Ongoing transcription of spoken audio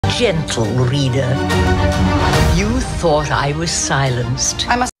gentle reader. You thought I was silenced.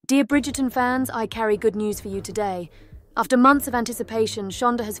 Dear Bridgerton fans, I carry good news for you today. After months of anticipation,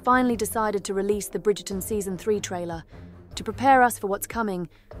 Shonda has finally decided to release the Bridgerton Season 3 trailer. To prepare us for what's coming,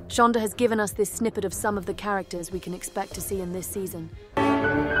 Shonda has given us this snippet of some of the characters we can expect to see in this season.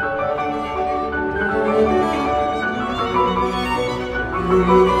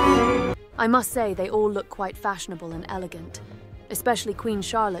 I must say they all look quite fashionable and elegant, especially Queen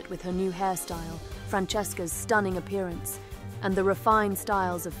Charlotte with her new hairstyle, Francesca's stunning appearance, and the refined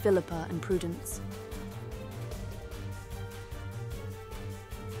styles of Philippa and Prudence.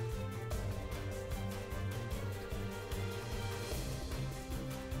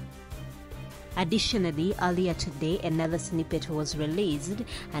 Additionally, earlier today, another snippet was released,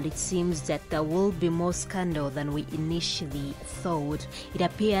 and it seems that there will be more scandal than we initially thought. It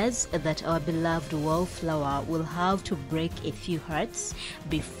appears that our beloved wallflower will have to break a few hearts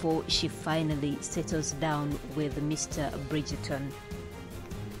before she finally settles down with Mr. Bridgerton.